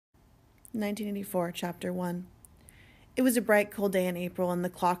1984, Chapter 1. It was a bright, cold day in April, and the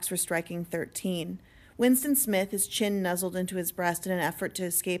clocks were striking 13. Winston Smith, his chin nuzzled into his breast in an effort to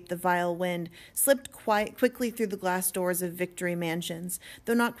escape the vile wind, slipped quickly through the glass doors of Victory Mansions,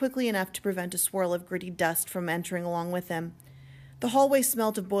 though not quickly enough to prevent a swirl of gritty dust from entering along with him. The hallway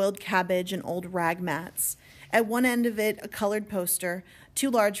smelt of boiled cabbage and old rag mats. At one end of it, a colored poster,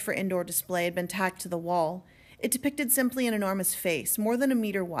 too large for indoor display, had been tacked to the wall. It depicted simply an enormous face, more than a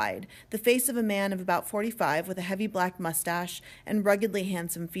meter wide, the face of a man of about 45 with a heavy black mustache and ruggedly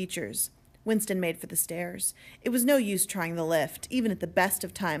handsome features. Winston made for the stairs. It was no use trying the lift. Even at the best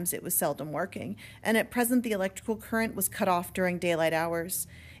of times it was seldom working, and at present the electrical current was cut off during daylight hours.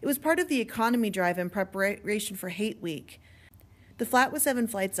 It was part of the economy drive in preparation for Hate Week. The flat was 7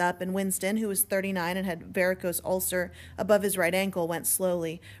 flights up, and Winston, who was 39 and had varicose ulcer above his right ankle, went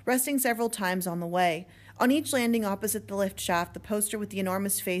slowly, resting several times on the way. On each landing opposite the lift shaft, the poster with the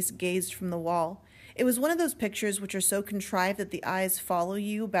enormous face gazed from the wall. It was one of those pictures which are so contrived that the eyes follow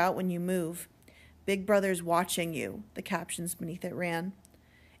you about when you move. "Big Brother's watching you," the captions beneath it ran.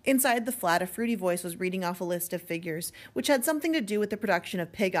 Inside the flat, a fruity voice was reading off a list of figures, which had something to do with the production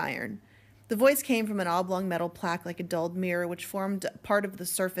of pig iron. The voice came from an oblong metal plaque like a dulled mirror which formed part of the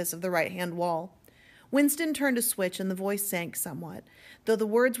surface of the right-hand wall. Winston turned a switch and the voice sank somewhat, though the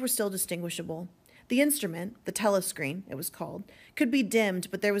words were still distinguishable. The instrument, the telescreen, it was called, could be dimmed,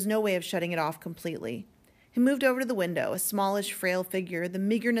 but there was no way of shutting it off completely. He moved over to the window, a smallish, frail figure, the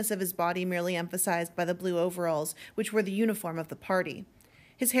meagerness of his body merely emphasized by the blue overalls, which were the uniform of the party.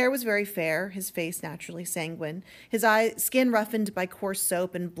 His hair was very fair, his face naturally sanguine, his skin roughened by coarse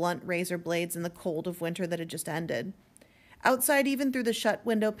soap and blunt razor blades in the cold of winter that had just ended. Outside, even through the shut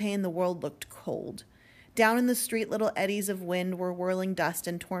window pane, the world looked cold. Down in the street, little eddies of wind were whirling dust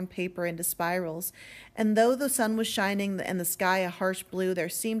and torn paper into spirals, and though the sun was shining and the sky a harsh blue, there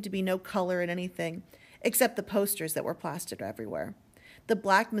seemed to be no color in anything, except the posters that were plastered everywhere. The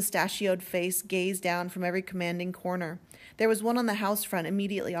black mustachioed face gazed down from every commanding corner. There was one on the house front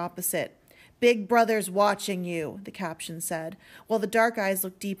immediately opposite. "Big Brother's watching you," the caption said, while the dark eyes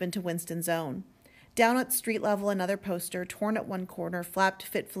looked deep into Winston's own. Down at street level, another poster, torn at one corner, flapped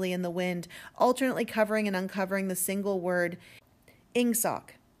fitfully in the wind, alternately covering and uncovering the single word,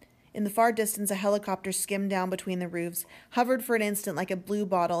 Ingsoc. In the far distance, a helicopter skimmed down between the roofs, hovered for an instant like a blue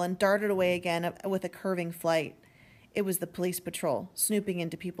bottle, and darted away again with a curving flight. It was the police patrol, snooping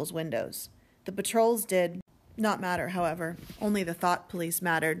into people's windows. The patrols did not matter, however. Only the thought police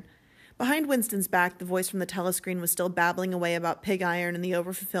mattered. Behind Winston's back, the voice from the telescreen was still babbling away about pig iron and the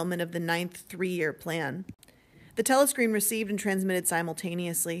overfulfillment of the 9th three-year plan. The telescreen received and transmitted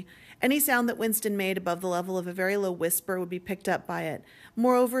simultaneously. Any sound that Winston made above the level of a very low whisper would be picked up by it.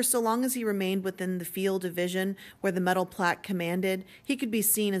 Moreover, so long as he remained within the field of vision where the metal plaque commanded, he could be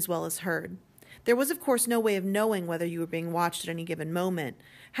seen as well as heard. There was, of course, no way of knowing whether you were being watched at any given moment.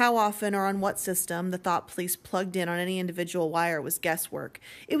 How often or on what system the thought police plugged in on any individual wire was guesswork.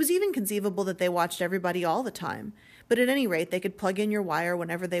 It was even conceivable that they watched everybody all the time. But at any rate, they could plug in your wire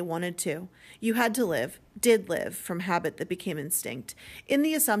whenever they wanted to. You had to live, did live, from habit that became instinct, in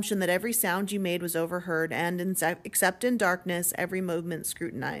the assumption that every sound you made was overheard and, except in darkness, every movement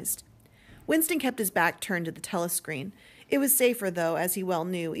scrutinized. Winston kept his back turned to the telescreen. It was safer, though, as he well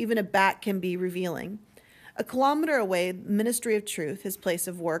knew. Even a bat can be revealing. A kilometer away, the Ministry of Truth, his place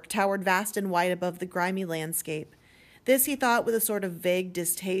of work, towered vast and white above the grimy landscape. This, he thought with a sort of vague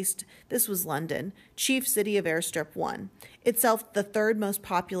distaste, this was London, chief city of Airstrip 1, itself the third most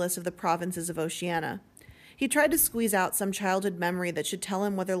populous of the provinces of Oceania. He tried to squeeze out some childhood memory that should tell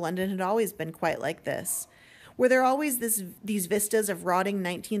him whether London had always been quite like this. Were there always these vistas of rotting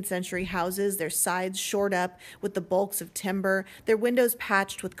 19th century houses, their sides shored up with the bulks of timber, their windows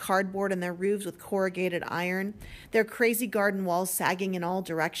patched with cardboard and their roofs with corrugated iron, their crazy garden walls sagging in all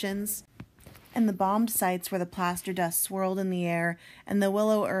directions, and the bombed sites where the plaster dust swirled in the air and the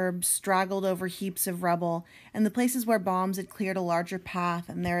willow herbs straggled over heaps of rubble, and the places where bombs had cleared a larger path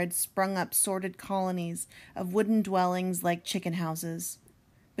and there had sprung up sordid colonies of wooden dwellings like chicken houses?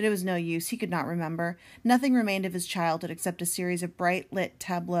 But it was no use. He could not remember. Nothing remained of his childhood except a series of bright-lit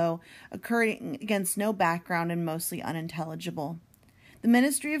tableaux occurring against no background and mostly unintelligible. The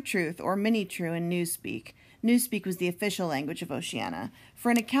Ministry of Truth, or Mini-True in Newspeak. Newspeak was the official language of Oceania.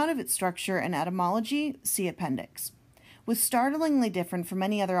 For an account of its structure and etymology, see appendix. Was startlingly different from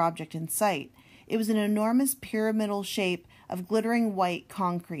any other object in sight. It was an enormous pyramidal shape of glittering white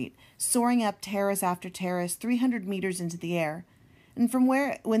concrete, soaring up terrace after terrace 300 meters into the air. And from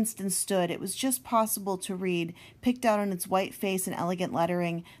where Winston stood, it was just possible to read, picked out on its white face and elegant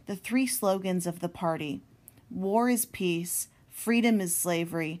lettering, the 3 slogans of the party. War is peace, freedom is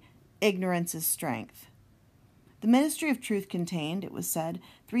slavery, Ignorance is strength. The Ministry of Truth contained, it was said,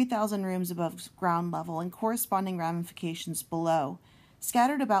 3,000 rooms above ground level and corresponding ramifications below.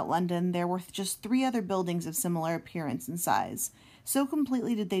 Scattered about London, there were just 3 other buildings of similar appearance and size. So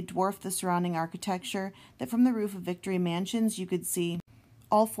completely did they dwarf the surrounding architecture that from the roof of Victory Mansions you could see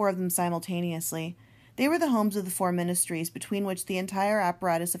all 4 of them simultaneously. They were the homes of the 4 ministries between which the entire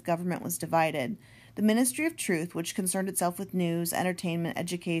apparatus of government was divided. The Ministry of Truth, which concerned itself with news, entertainment,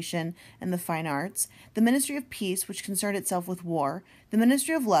 education, and the fine arts. The Ministry of Peace, which concerned itself with war. The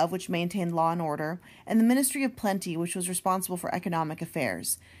Ministry of Love, which maintained law and order. And the Ministry of Plenty, which was responsible for economic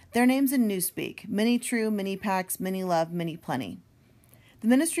affairs. Their names in newspeak: Mini True, Mini Pax, Mini Love, Mini Plenty. The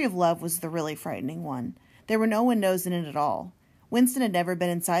Ministry of Love was the really frightening one. There were no windows in it at all. Winston had never been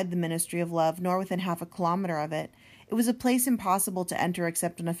inside the Ministry of Love, nor within half a kilometer of it. It was a place impossible to enter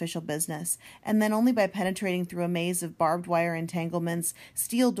except on official business, and then only by penetrating through a maze of barbed wire entanglements,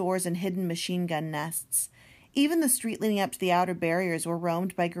 steel doors, and hidden machine gun nests. Even the street leading up to the outer barriers were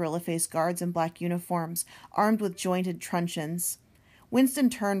roamed by gorilla-faced guards in black uniforms, armed with jointed truncheons. Winston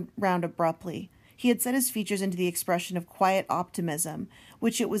turned round abruptly. He had set his features into the expression of quiet optimism,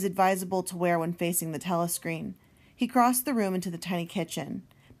 which it was advisable to wear when facing the telescreen. He crossed the room into the tiny kitchen.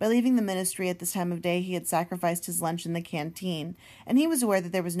 By leaving the ministry at this time of day, he had sacrificed his lunch in the canteen, and he was aware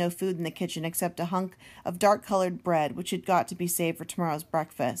that there was no food in the kitchen except a hunk of dark-colored bread, which had got to be saved for tomorrow's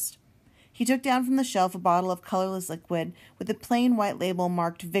breakfast. He took down from the shelf a bottle of colorless liquid with a plain white label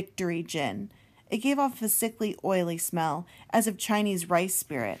marked Victory Gin. It gave off a sickly, oily smell, as of Chinese rice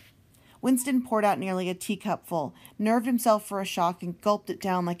spirit. Winston poured out nearly a teacupful, nerved himself for a shock, and gulped it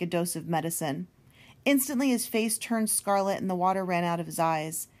down like a dose of medicine. Instantly his face turned scarlet and the water ran out of his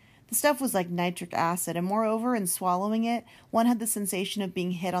eyes. The stuff was like nitric acid, and moreover, in swallowing it, one had the sensation of being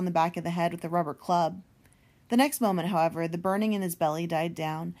hit on the back of the head with a rubber club. The next moment, however, the burning in his belly died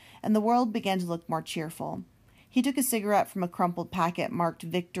down, and the world began to look more cheerful. He took a cigarette from a crumpled packet marked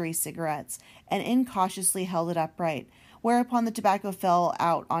Victory Cigarettes, and incautiously held it upright, whereupon the tobacco fell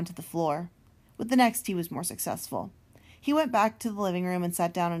out onto the floor. With the next he was more successful. He went back to the living room and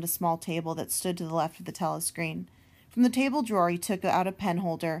sat down at a small table that stood to the left of the telescreen. From the table drawer he took out a pen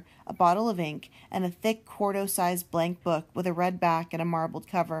holder, a bottle of ink, and a thick quarto-sized blank book with a red back and a marbled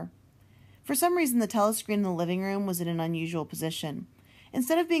cover. For some reason the telescreen in the living room was in an unusual position.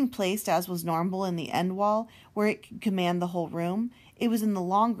 Instead of being placed, as was normal, in the end wall, where it could command the whole room, it was in the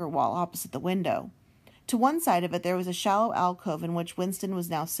longer wall opposite the window. To one side of it there was a shallow alcove in which Winston was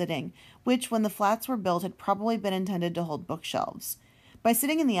now sitting, which, when the flats were built, had probably been intended to hold bookshelves. By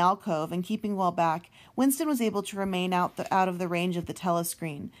sitting in the alcove and keeping well back, Winston was able to remain out of the range of the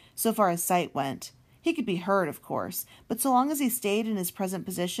telescreen, so far as sight went. He could be heard, of course, but so long as he stayed in his present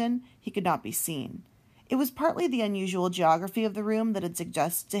position, he could not be seen. It was partly the unusual geography of the room that had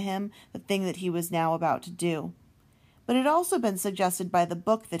suggested to him the thing that he was now about to do. But it had also been suggested by the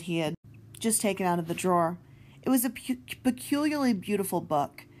book that he had just taken out of the drawer. It was a peculiarly beautiful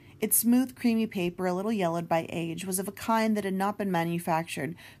book. Its smooth, creamy paper, a little yellowed by age, was of a kind that had not been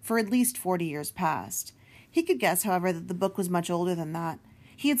manufactured for at least 40 years past. He could guess, however, that the book was much older than that.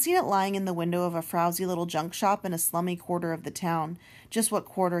 He had seen it lying in the window of a frowsy little junk shop in a slummy quarter of the town, just what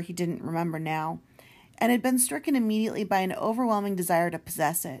quarter he didn't remember now, and had been stricken immediately by an overwhelming desire to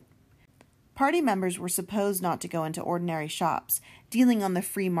possess it. Party members were supposed not to go into ordinary shops, dealing on the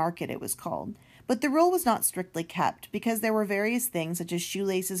free market it was called, but the rule was not strictly kept, because there were various things, such as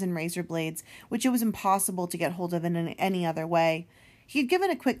shoelaces and razor blades, which it was impossible to get hold of in any other way. He had given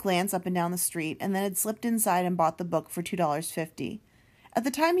a quick glance up and down the street, and then had slipped inside and bought the book for $2.50. At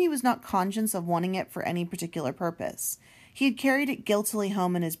the time he was not conscious of wanting it for any particular purpose. He had carried it guiltily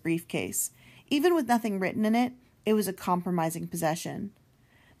home in his briefcase. Even with nothing written in it, it was a compromising possession.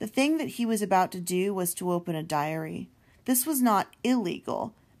 The thing that he was about to do was to open a diary. This was not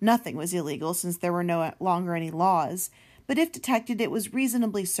illegal. Nothing was illegal, since there were no longer any laws, but if detected it was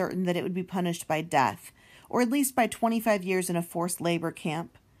reasonably certain that it would be punished by death, or at least by 25 years in a forced labor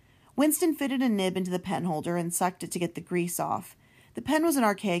camp. Winston fitted a nib into the penholder and sucked it to get the grease off. The pen was an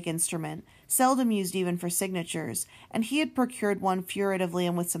archaic instrument, seldom used even for signatures, and he had procured one furtively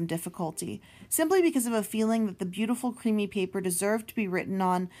and with some difficulty, simply because of a feeling that the beautiful creamy paper deserved to be written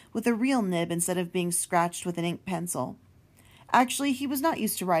on with a real nib instead of being scratched with an ink pencil. Actually, he was not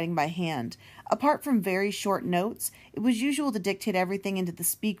used to writing by hand. Apart from very short notes, it was usual to dictate everything into the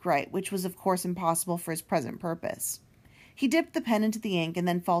speak-write, which was of course impossible for his present purpose. He dipped the pen into the ink and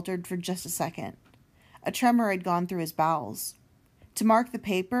then faltered for just a second. A tremor had gone through his bowels. To mark the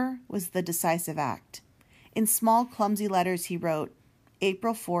paper was the decisive act. In small, clumsy letters he wrote,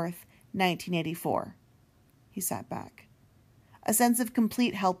 April 4th, 1984. He sat back. A sense of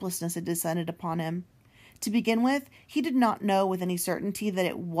complete helplessness had descended upon him. To begin with, he did not know with any certainty that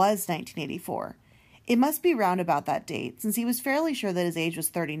it was 1984. It must be round about that date, since he was fairly sure that his age was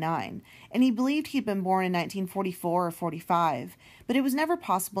 39, and he believed he'd been born in 1944 or 45, but it was never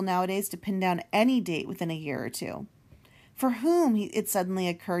possible nowadays to pin down any date within a year or two. For whom, it suddenly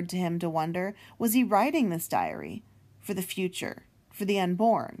occurred to him to wonder, was he writing this diary? For the future, for the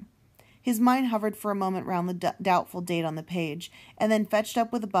unborn. His mind hovered for a moment round the doubtful date on the page, and then fetched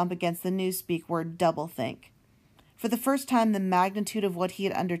up with a bump against the newspeak word doublethink. For the first time, the magnitude of what he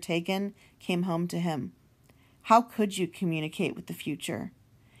had undertaken came home to him. How could you communicate with the future?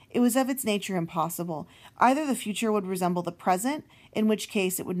 It was of its nature impossible. Either the future would resemble the present, in which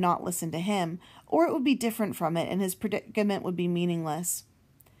case it would not listen to him, or it would be different from it, and his predicament would be meaningless.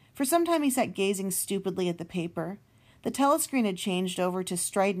 For some time he sat gazing stupidly at the paper. The telescreen had changed over to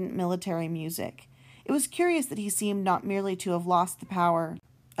strident military music. It was curious that he seemed not merely to have lost the power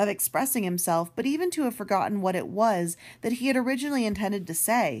of expressing himself, but even to have forgotten what it was that he had originally intended to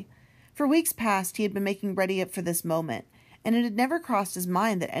say. For weeks past he had been making ready for this moment, and it had never crossed his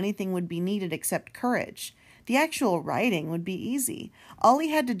mind that anything would be needed except courage. The actual writing would be easy. All he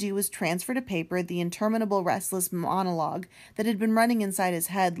had to do was transfer to paper the interminable restless monologue that had been running inside his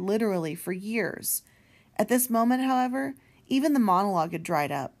head literally for years. At this moment, however, even the monologue had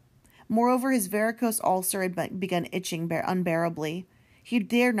dried up. Moreover, his varicose ulcer had begun itching unbearably. He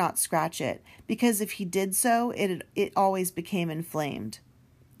dared not scratch it, because if he did so, it always became inflamed.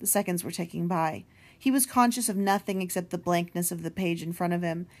 The seconds were ticking by. He was conscious of nothing except the blankness of the page in front of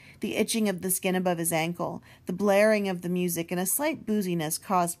him, the itching of the skin above his ankle, the blaring of the music, and a slight booziness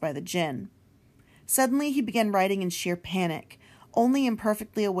caused by the gin. Suddenly he began writing in sheer panic, only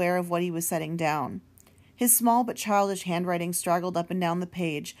imperfectly aware of what he was setting down. His small but childish handwriting straggled up and down the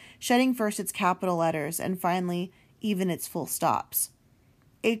page, shedding first its capital letters, and finally even its full stops.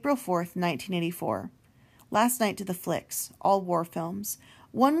 April 4th, 1984. Last night to the flicks, all war films.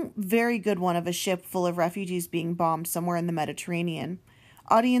 One very good one of a ship full of refugees being bombed somewhere in the Mediterranean.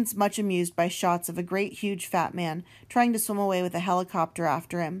 Audience much amused by shots of a great huge fat man trying to swim away with a helicopter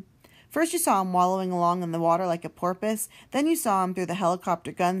after him. First you saw him wallowing along in the water like a porpoise, then you saw him through the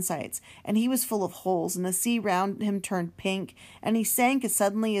helicopter gun sights, and he was full of holes, and the sea round him turned pink, and he sank as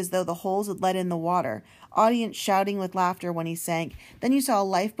suddenly as though the holes had let in the water, audience shouting with laughter when he sank. Then you saw a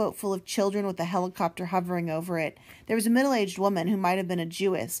lifeboat full of children with a helicopter hovering over it. There was a middle-aged woman who might have been a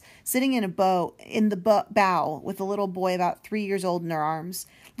Jewess, sitting in the bow with a little boy about 3 years old in her arms.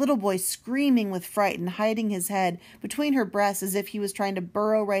 Little boy screaming with fright and hiding his head between her breasts as if he was trying to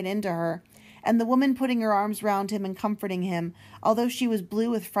burrow right into her, and the woman putting her arms round him and comforting him, although she was blue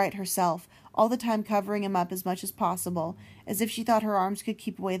with fright herself, all the time covering him up as much as possible, as if she thought her arms could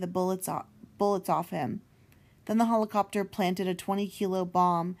keep away the bullets off him. Then the helicopter planted a 20-kilo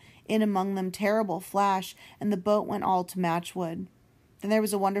bomb in among them, terrible flash, and the boat went all to matchwood. Then there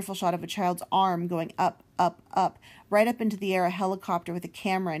was a wonderful shot of a child's arm going up, up, up, right up into the air. A helicopter with a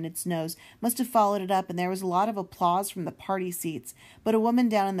camera in its nose must have followed it up, and there was a lot of applause from the party seats. But a woman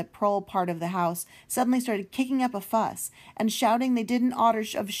down in the prole part of the house suddenly started kicking up a fuss and shouting they didn't oughter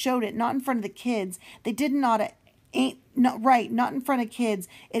have showed it, not in front of the kids. They didn't oughter, not in front of kids.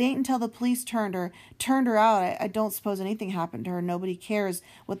 It ain't until the police turned her out. I don't suppose anything happened to her. Nobody cares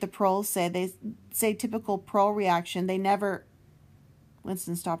what the proles say. They say typical prole reaction. They never...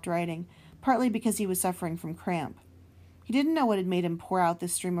 Winston stopped writing, partly because he was suffering from cramp. He didn't know what had made him pour out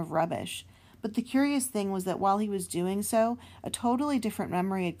this stream of rubbish, but the curious thing was that while he was doing so, a totally different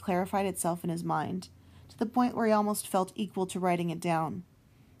memory had clarified itself in his mind, to the point where he almost felt equal to writing it down.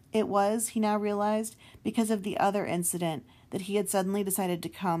 It was, he now realized, because of the other incident that he had suddenly decided to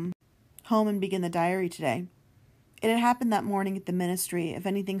come home and begin the diary today. It had happened that morning at the ministry, if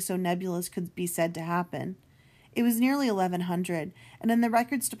anything so nebulous could be said to happen. It was nearly 1100, and in the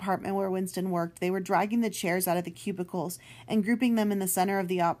records department where Winston worked, they were dragging the chairs out of the cubicles and grouping them in the center of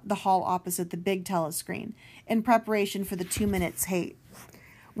the hall opposite the big telescreen, in preparation for the 2 minutes hate.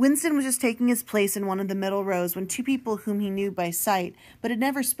 Winston was just taking his place in one of the middle rows when two people whom he knew by sight, but had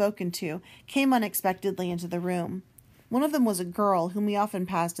never spoken to, came unexpectedly into the room. One of them was a girl whom he often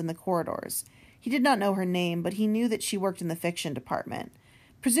passed in the corridors. He did not know her name, but he knew that she worked in the fiction department.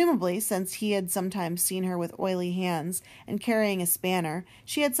 Presumably, since he had sometimes seen her with oily hands and carrying a spanner,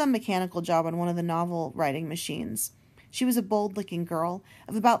 she had some mechanical job on one of the novel-writing machines. She was a bold-looking girl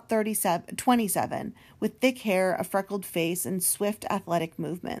of about 27, with thick hair, a freckled face, and swift, athletic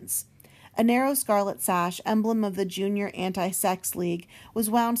movements. A narrow scarlet sash, emblem of the Junior Anti-Sex League, was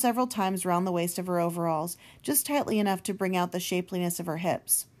wound several times round the waist of her overalls, just tightly enough to bring out the shapeliness of her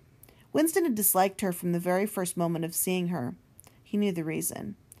hips. Winston had disliked her from the very first moment of seeing her. He knew the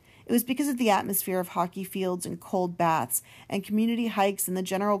reason. It was because of the atmosphere of hockey fields and cold baths and community hikes and the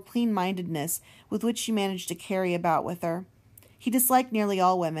general clean-mindedness with which she managed to carry about with her. He disliked nearly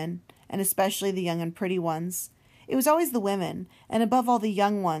all women, and especially the young and pretty ones. It was always the women, and above all the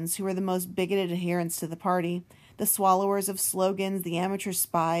young ones, who were the most bigoted adherents to the party, the swallowers of slogans, the amateur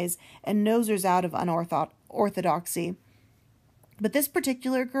spies, and nosers out of unorthodoxy. But this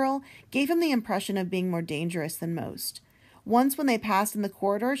particular girl gave him the impression of being more dangerous than most. Once when they passed in the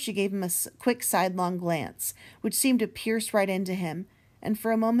corridor, she gave him a quick sidelong glance, which seemed to pierce right into him, and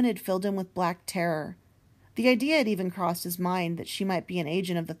for a moment it filled him with black terror. The idea had even crossed his mind that she might be an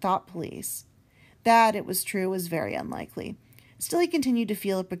agent of the thought police. That, it was true, was very unlikely. Still, he continued to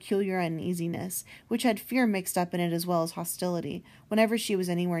feel a peculiar uneasiness, which had fear mixed up in it as well as hostility, whenever she was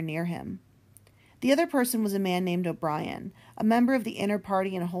anywhere near him. The other person was a man named O'Brien, a member of the inner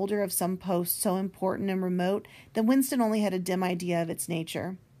party and holder of some post so important and remote that Winston only had a dim idea of its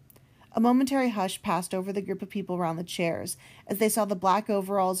nature. A momentary hush passed over the group of people round the chairs, as they saw the black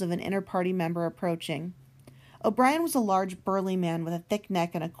overalls of an inner party member approaching. O'Brien was a large, burly man with a thick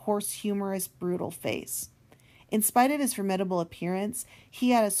neck and a coarse, humorous, brutal face. In spite of his formidable appearance, he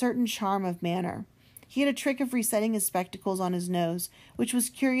had a certain charm of manner. He had a trick of resetting his spectacles on his nose, which was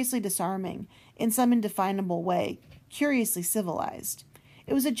curiously disarming, in some indefinable way, curiously civilized.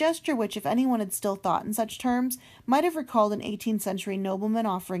 It was a gesture which, if anyone had still thought in such terms, might have recalled an 18th century nobleman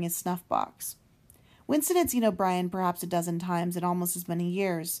offering his snuff-box. Winston had seen O'Brien perhaps a dozen times in almost as many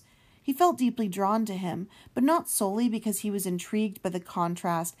years. He felt deeply drawn to him, but not solely because he was intrigued by the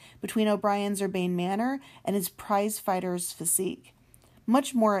contrast between O'Brien's urbane manner and his prize-fighter's physique.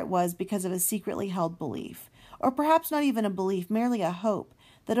 Much more it was because of a secretly held belief, or perhaps not even a belief, merely a hope,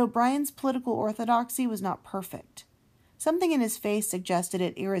 that O'Brien's political orthodoxy was not perfect. Something in his face suggested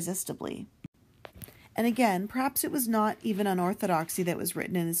it irresistibly. And again, perhaps it was not even unorthodoxy that was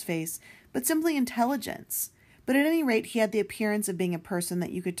written in his face, but simply intelligence. But at any rate, he had the appearance of being a person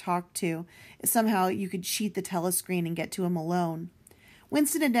that you could talk to. Somehow you could cheat the telescreen and get to him alone.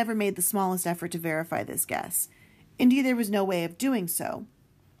 Winston had never made the smallest effort to verify this guess. Indeed, there was no way of doing so.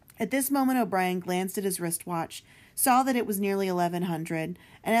 At this moment, O'Brien glanced at his wristwatch, saw that it was nearly 1100,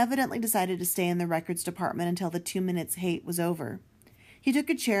 and evidently decided to stay in the records department until the 2 minutes' hate was over. He took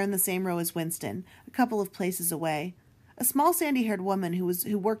a chair in the same row as Winston, a couple of places away. A small sandy-haired woman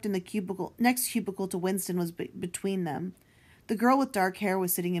who worked in the next cubicle to Winston was between them. The girl with dark hair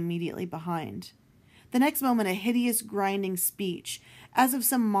was sitting immediately behind. The next moment a hideous grinding speech, as of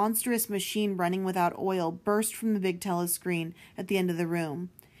some monstrous machine running without oil, burst from the big telescreen at the end of the room.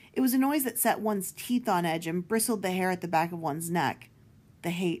 It was a noise that set one's teeth on edge and bristled the hair at the back of one's neck.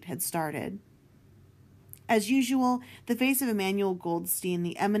 The hate had started. As usual, the face of Emmanuel Goldstein,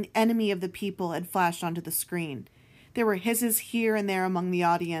 the enemy of the people, had flashed onto the screen. There were hisses here and there among the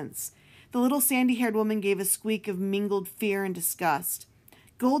audience. The little sandy-haired woman gave a squeak of mingled fear and disgust.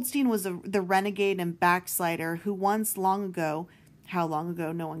 Goldstein was the renegade and backslider who once, long ago, how long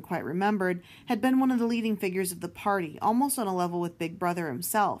ago no one quite remembered, had been one of the leading figures of the party, almost on a level with Big Brother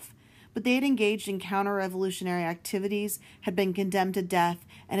himself. But they had engaged in counter-revolutionary activities, had been condemned to death,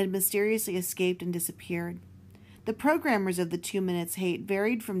 and had mysteriously escaped and disappeared. The programmers of the 2 minutes' hate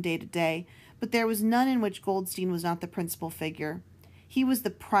varied from day to day, but there was none in which Goldstein was not the principal figure. He was the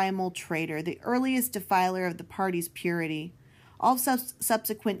primal traitor, the earliest defiler of the party's purity. All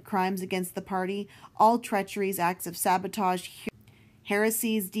subsequent crimes against the party, all treacheries, acts of sabotage,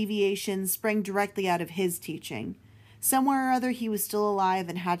 heresies, deviations, sprang directly out of his teaching. Somewhere or other he was still alive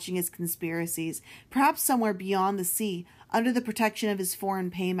and hatching his conspiracies, perhaps somewhere beyond the sea, under the protection of his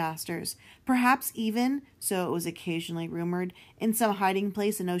foreign paymasters, perhaps even, so it was occasionally rumored, in some hiding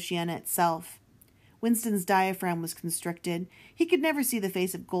place in Oceania itself. Winston's diaphragm was constricted. He could never see the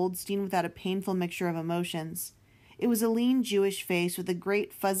face of Goldstein without a painful mixture of emotions. It was a lean Jewish face with a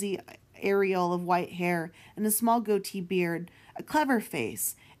great fuzzy aureole of white hair and a small goatee beard, a clever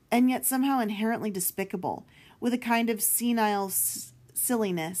face, and yet somehow inherently despicable, with a kind of senile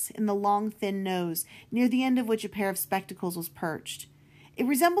silliness in the long, thin nose, near the end of which a pair of spectacles was perched. It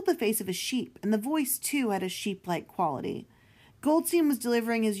resembled the face of a sheep, and the voice, too, had a sheep-like quality. Goldstein was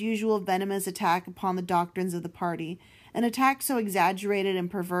delivering his usual venomous attack upon the doctrines of the party, an attack so exaggerated and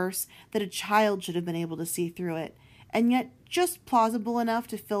perverse that a child should have been able to see through it, and yet just plausible enough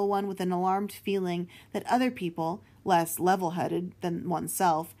to fill one with an alarmed feeling that other people, less level-headed than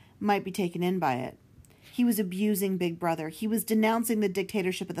oneself, might be taken in by it. He was abusing Big Brother. He was denouncing the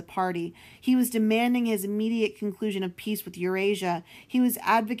dictatorship of the party. He was demanding his immediate conclusion of peace with Eurasia. He was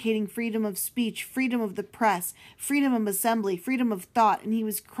advocating freedom of speech, freedom of the press, freedom of assembly, freedom of thought, and he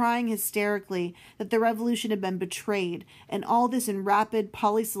was crying hysterically that the revolution had been betrayed, and all this in rapid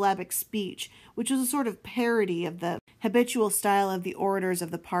polysyllabic speech, which was a sort of parody of the habitual style of the orators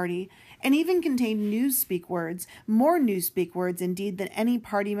of the party, and even contained newspeak words, more newspeak words indeed than any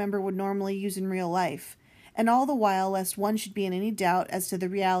party member would normally use in real life. And all the while, lest one should be in any doubt as to the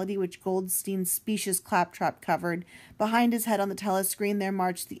reality which Goldstein's specious claptrap covered, behind his head on the telescreen there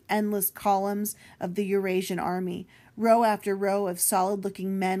marched the endless columns of the Eurasian army, row after row of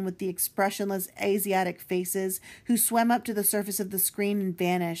solid-looking men with the expressionless Asiatic faces, who swam up to the surface of the screen and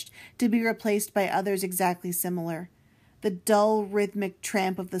vanished, to be replaced by others exactly similar. The dull, rhythmic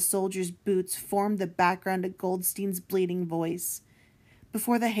tramp of the soldiers' boots formed the background to Goldstein's bleating voice.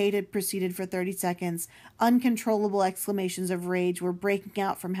 Before the hate had proceeded for 30 seconds, uncontrollable exclamations of rage were breaking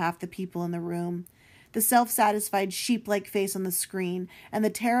out from half the people in the room. The self-satisfied sheep-like face on the screen and the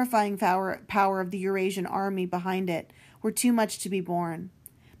terrifying power of the Eurasian army behind it were too much to be borne.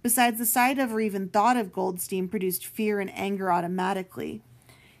 Besides, the sight of or even thought of Goldstein produced fear and anger automatically.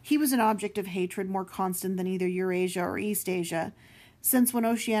 He was an object of hatred more constant than either Eurasia or East Asia, since when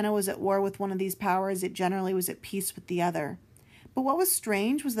Oceania was at war with one of these powers, it generally was at peace with the other. But what was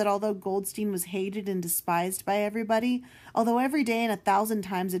strange was that although Goldstein was hated and despised by everybody, although every day and 1,000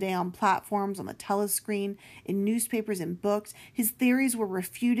 times a day on platforms, on the telescreen, in newspapers and books, his theories were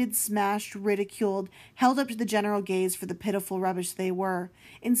refuted, smashed, ridiculed, held up to the general gaze for the pitiful rubbish they were,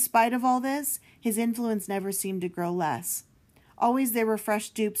 in spite of all this, his influence never seemed to grow less. Always there were fresh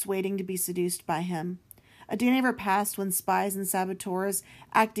dupes waiting to be seduced by him. A day never passed when spies and saboteurs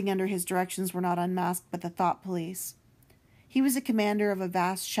acting under his directions were not unmasked by the thought police. He was a commander of a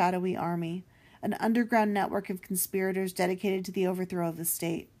vast shadowy army, an underground network of conspirators dedicated to the overthrow of the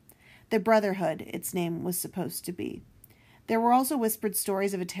state. The Brotherhood, its name was supposed to be. There were also whispered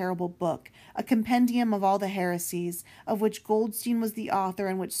stories of a terrible book, a compendium of all the heresies, of which Goldstein was the author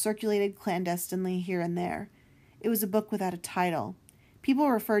and which circulated clandestinely here and there. It was a book without a title.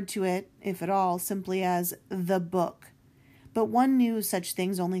 People referred to it, if at all, simply as the book. But one knew such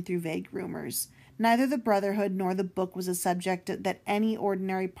things only through vague rumors. Neither the Brotherhood nor the book was a subject that any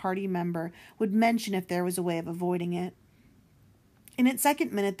ordinary party member would mention if there was a way of avoiding it. In its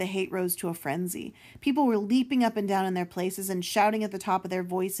second minute, the hate rose to a frenzy. People were leaping up and down in their places and shouting at the top of their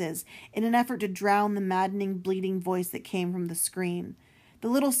voices in an effort to drown the maddening, bleating voice that came from the screen. The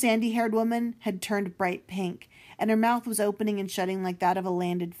little sandy-haired woman had turned bright pink, and her mouth was opening and shutting like that of a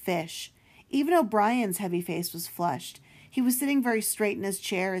landed fish. Even O'Brien's heavy face was flushed. He was sitting very straight in his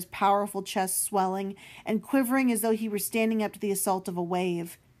chair, his powerful chest swelling and quivering as though he were standing up to the assault of a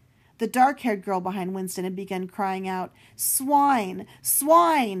wave. The dark-haired girl behind Winston had begun crying out, "Swine!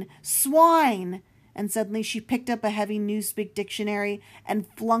 Swine! Swine!" And suddenly she picked up a heavy Newspeak dictionary and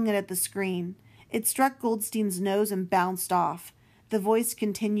flung it at the screen. It struck Goldstein's nose and bounced off. The voice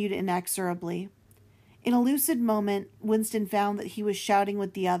continued inexorably. In a lucid moment, Winston found that he was shouting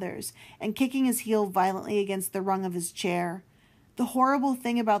with the others and kicking his heel violently against the rung of his chair. The horrible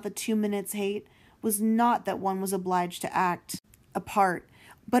thing about the 2 minutes' hate was not that one was obliged to act a part,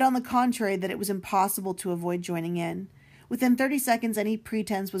 but on the contrary that it was impossible to avoid joining in. Within 30 seconds, any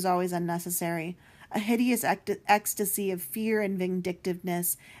pretense was always unnecessary. A hideous ecstasy of fear and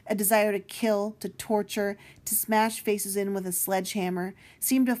vindictiveness, a desire to kill, to torture, to smash faces in with a sledgehammer,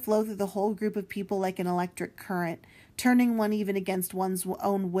 seemed to flow through the whole group of people like an electric current, turning one even against one's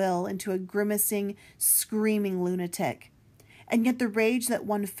own will into a grimacing, screaming lunatic. And yet the rage that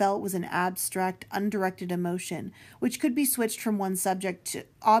one felt was an abstract, undirected emotion, which could be switched from one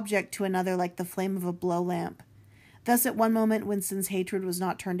object to another like the flame of a blow lamp. Thus, at one moment, Winston's hatred was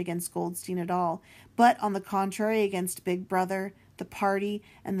not turned against Goldstein at all, but, on the contrary, against Big Brother, the party,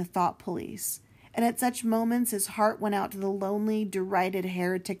 and the thought police. And at such moments, his heart went out to the lonely, derided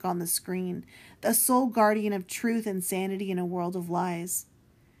heretic on the screen, the sole guardian of truth and sanity in a world of lies.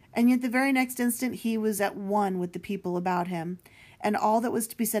 And yet the very next instant he was at one with the people about him, and all that was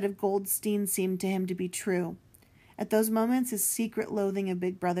to be said of Goldstein seemed to him to be true. At those moments, his secret loathing of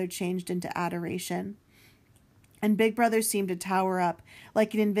Big Brother changed into adoration. And Big Brother seemed to tower up,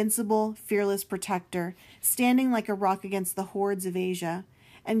 like an invincible, fearless protector, standing like a rock against the hordes of Asia.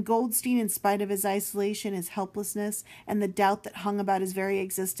 And Goldstein, in spite of his isolation, his helplessness, and the doubt that hung about his very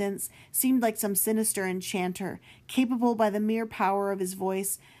existence, seemed like some sinister enchanter, capable by the mere power of his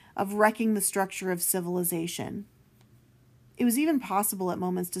voice of wrecking the structure of civilization. It was even possible at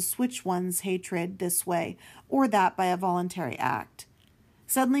moments to switch one's hatred this way or that by a voluntary act.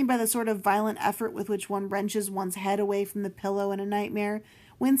 Suddenly, by the sort of violent effort with which one wrenches one's head away from the pillow in a nightmare,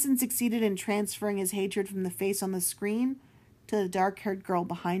 Winston succeeded in transferring his hatred from the face on the screen to the dark-haired girl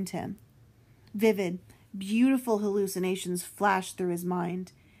behind him. Vivid, beautiful hallucinations flashed through his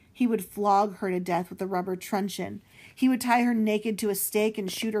mind. He would flog her to death with a rubber truncheon. He would tie her naked to a stake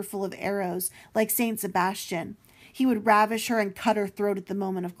and shoot her full of arrows, like Saint Sebastian. He would ravish her and cut her throat at the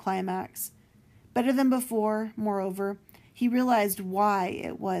moment of climax. Better than before, moreover, he realized why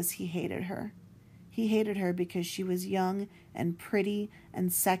it was he hated her. He hated her because she was young and pretty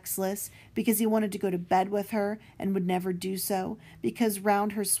and sexless, because he wanted to go to bed with her and would never do so, because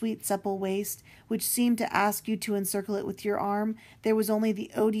round her sweet supple waist, which seemed to ask you to encircle it with your arm, there was only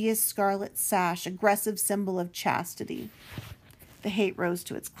the odious scarlet sash, aggressive symbol of chastity. The hate rose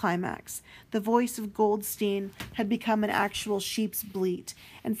to its climax. The voice of Goldstein had become an actual sheep's bleat,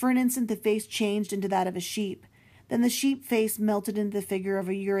 and for an instant the face changed into that of a sheep. Then the sheep face melted into the figure of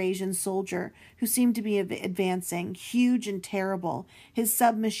a Eurasian soldier who seemed to be advancing, huge and terrible, his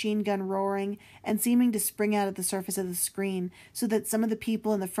submachine gun roaring and seeming to spring out at the surface of the screen, so that some of the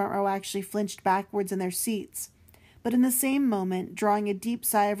people in the front row actually flinched backwards in their seats. But in the same moment, drawing a deep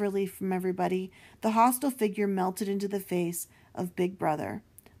sigh of relief from everybody, the hostile figure melted into the face of Big Brother.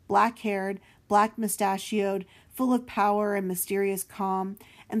 Black-haired, black-mustachioed, full of power and mysterious calm,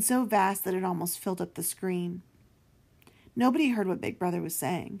 and so vast that it almost filled up the screen. Nobody heard what Big Brother was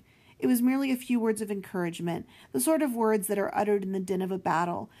saying. It was merely a few words of encouragement, the sort of words that are uttered in the din of a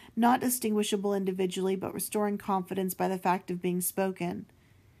battle, not distinguishable individually, but restoring confidence by the fact of being spoken.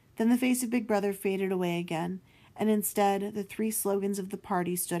 Then the face of Big Brother faded away again, and instead the three slogans of the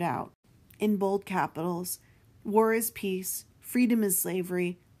party stood out. In bold capitals: war is peace, freedom is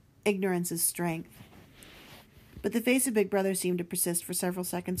slavery, ignorance is strength. But the face of Big Brother seemed to persist for several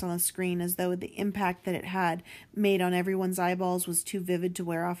seconds on the screen, as though the impact that it had made on everyone's eyeballs was too vivid to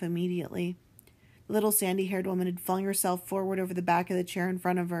wear off immediately. The little sandy-haired woman had flung herself forward over the back of the chair in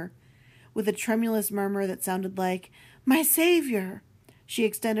front of her. With a tremulous murmur that sounded like, "My Savior!" she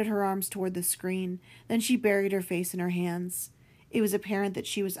extended her arms toward the screen. Then she buried her face in her hands. It was apparent that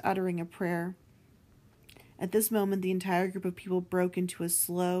she was uttering a prayer. At this moment, the entire group of people broke into a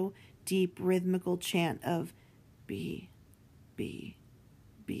slow, deep, rhythmical chant of B, B,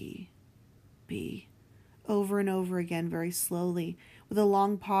 B, B, over and over again very slowly, with a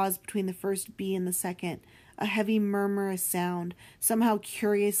long pause between the first B and the second, a heavy murmurous sound, somehow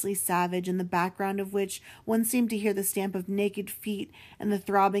curiously savage, in the background of which one seemed to hear the stamp of naked feet and the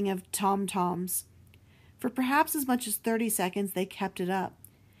throbbing of tom-toms. For perhaps as much as 30 seconds they kept it up.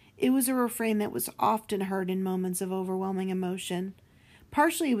 It was a refrain that was often heard in moments of overwhelming emotion.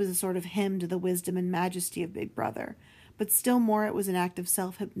 Partially it was a sort of hymn to the wisdom and majesty of Big Brother, but still more it was an act of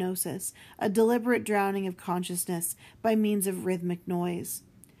self-hypnosis, a deliberate drowning of consciousness by means of rhythmic noise.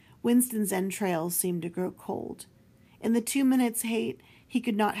 Winston's entrails seemed to grow cold. In the 2 minutes' hate, he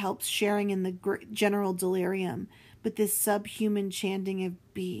could not help sharing in the general delirium, but this subhuman chanting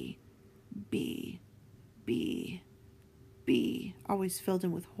of B, B, B, B always filled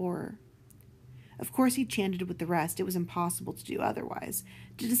him with horror. Of course he chanted with the rest. It was impossible to do otherwise.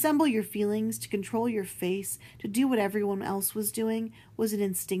 To dissemble your feelings, to control your face, to do what everyone else was doing, was an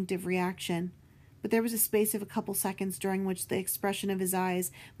instinctive reaction. But there was a space of a couple seconds during which the expression of his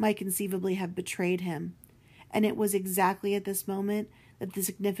eyes might conceivably have betrayed him. And it was exactly at this moment that the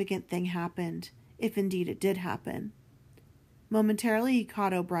significant thing happened, if indeed it did happen. Momentarily he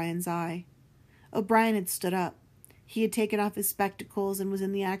caught O'Brien's eye. O'Brien had stood up. He had taken off his spectacles and was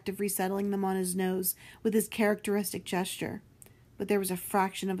in the act of resettling them on his nose with his characteristic gesture. But there was a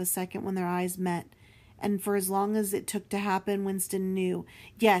fraction of a second when their eyes met, and for as long as it took to happen, Winston knew,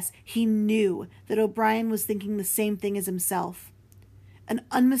 yes, he knew, that O'Brien was thinking the same thing as himself. An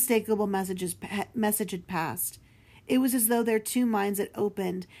unmistakable message had passed. It was as though their two minds had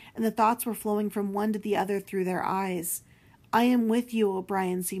opened, and the thoughts were flowing from one to the other through their eyes. "I am with you,"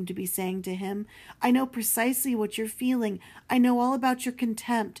 O'Brien seemed to be saying to him. "I know precisely what you're feeling. I know all about your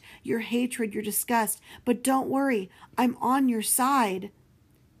contempt, your hatred, your disgust. But don't worry, I'm on your side."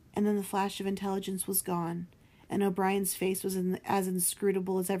 And then the flash of intelligence was gone, and O'Brien's face was as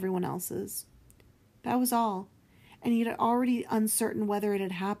inscrutable as everyone else's. That was all, and he had already uncertain whether it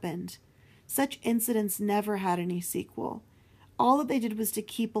had happened. Such incidents never had any sequel. All that they did was to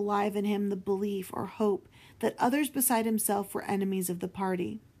keep alive in him the belief or hope that others beside himself were enemies of the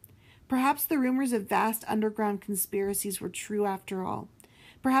party. Perhaps the rumors of vast underground conspiracies were true after all.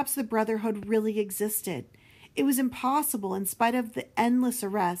 Perhaps the Brotherhood really existed. It was impossible, in spite of the endless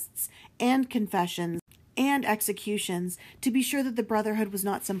arrests and confessions and executions, to be sure that the Brotherhood was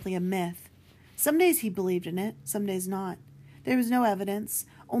not simply a myth. Some days he believed in it, some days not. There was no evidence,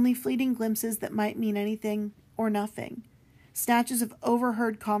 only fleeting glimpses that might mean anything or nothing. Snatches of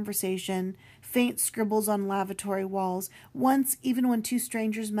overheard conversation, faint scribbles on lavatory walls, once even when two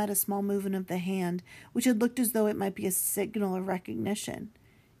strangers met, a small movement of the hand, which had looked as though it might be a signal of recognition.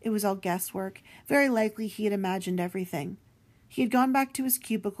 It was all guesswork. Very likely he had imagined everything. He had gone back to his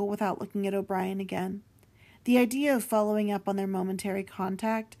cubicle without looking at O'Brien again. The idea of following up on their momentary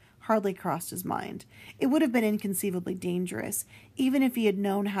contact hardly crossed his mind. It would have been inconceivably dangerous, even if he had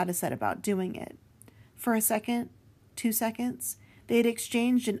known how to set about doing it. For a second, 2 seconds, they had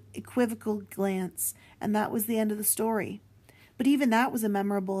exchanged an equivocal glance, and that was the end of the story. But even that was a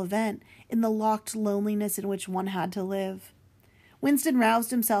memorable event in the locked loneliness in which one had to live. Winston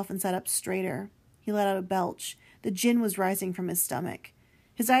roused himself and sat up straighter. He let out a belch. The gin was rising from his stomach.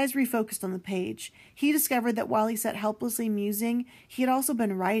 His eyes refocused on the page. He discovered that while he sat helplessly musing, he had also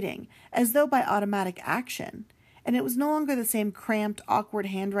been writing, as though by automatic action. And it was no longer the same cramped, awkward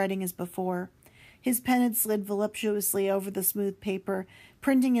handwriting as before. His pen had slid voluptuously over the smooth paper,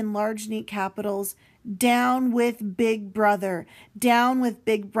 printing in large, neat capitals, "Down with Big Brother, down with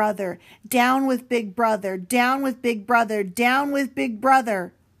Big Brother, down with Big Brother, down with Big Brother, down with Big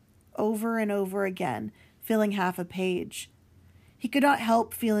Brother," over and over again, filling half a page. He could not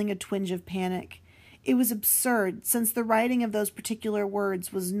help feeling a twinge of panic. It was absurd, since the writing of those particular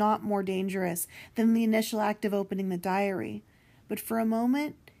words was not more dangerous than the initial act of opening the diary. But for a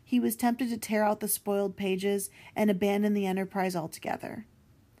moment, he was tempted to tear out the spoiled pages and abandon the enterprise altogether.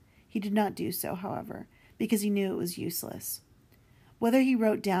 He did not do so, however, because he knew it was useless. Whether he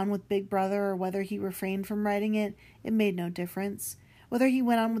wrote down with Big Brother or whether he refrained from writing it, it made no difference. Whether he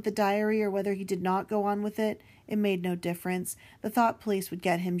went on with the diary or whether he did not go on with it, it made no difference. The thought police would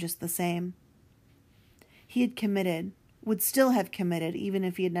get him just the same. He had committed, would still have committed, even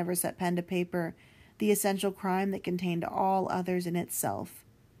if he had never set pen to paper, the essential crime that contained all others in itself.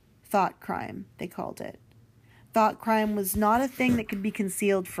 Thought crime, they called it. Thought crime was not a thing that could be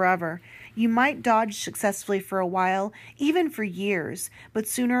concealed forever. You might dodge successfully for a while, even for years, but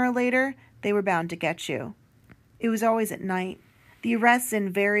sooner or later, they were bound to get you. It was always at night. The arrests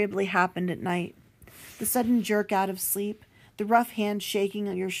invariably happened at night. The sudden jerk out of sleep, the rough hand shaking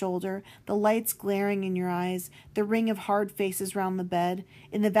on your shoulder, the lights glaring in your eyes, the ring of hard faces round the bed.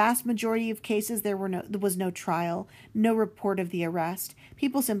 In the vast majority of cases, there was no trial, no report of the arrest.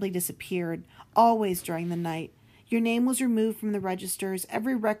 People simply disappeared, always during the night. Your name was removed from the registers.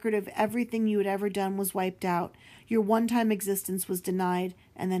 Every record of everything you had ever done was wiped out. Your one-time existence was denied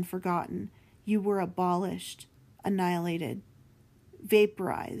and then forgotten. You were abolished, annihilated.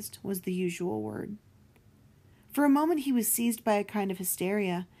 Vaporized was the usual word. For a moment he was seized by a kind of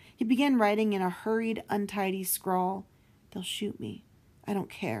hysteria. He began writing in a hurried, untidy scrawl. "They'll shoot me. I don't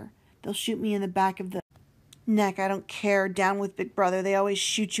care. They'll shoot me in the back of the neck. I don't care. Down with Big Brother. They always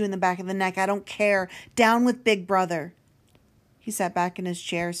shoot you in the back of the neck. I don't care. Down with Big Brother." He sat back in his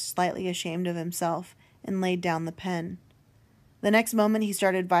chair, slightly ashamed of himself, and laid down the pen. The next moment he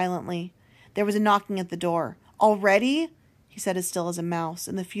started violently. There was a knocking at the door. "Already?" he said as still as a mouse,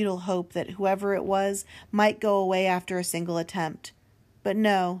 in the futile hope that whoever it was might go away after a single attempt. But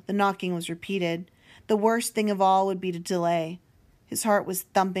no, the knocking was repeated. The worst thing of all would be to delay. His heart was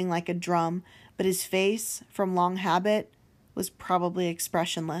thumping like a drum, but his face, from long habit, was probably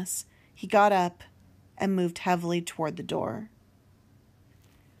expressionless. He got up and moved heavily toward the door.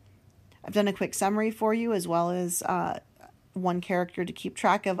 I've done a quick summary for you, as well as one character to keep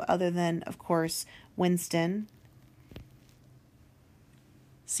track of, other than, of course, Winston.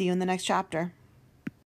 See you in the next chapter.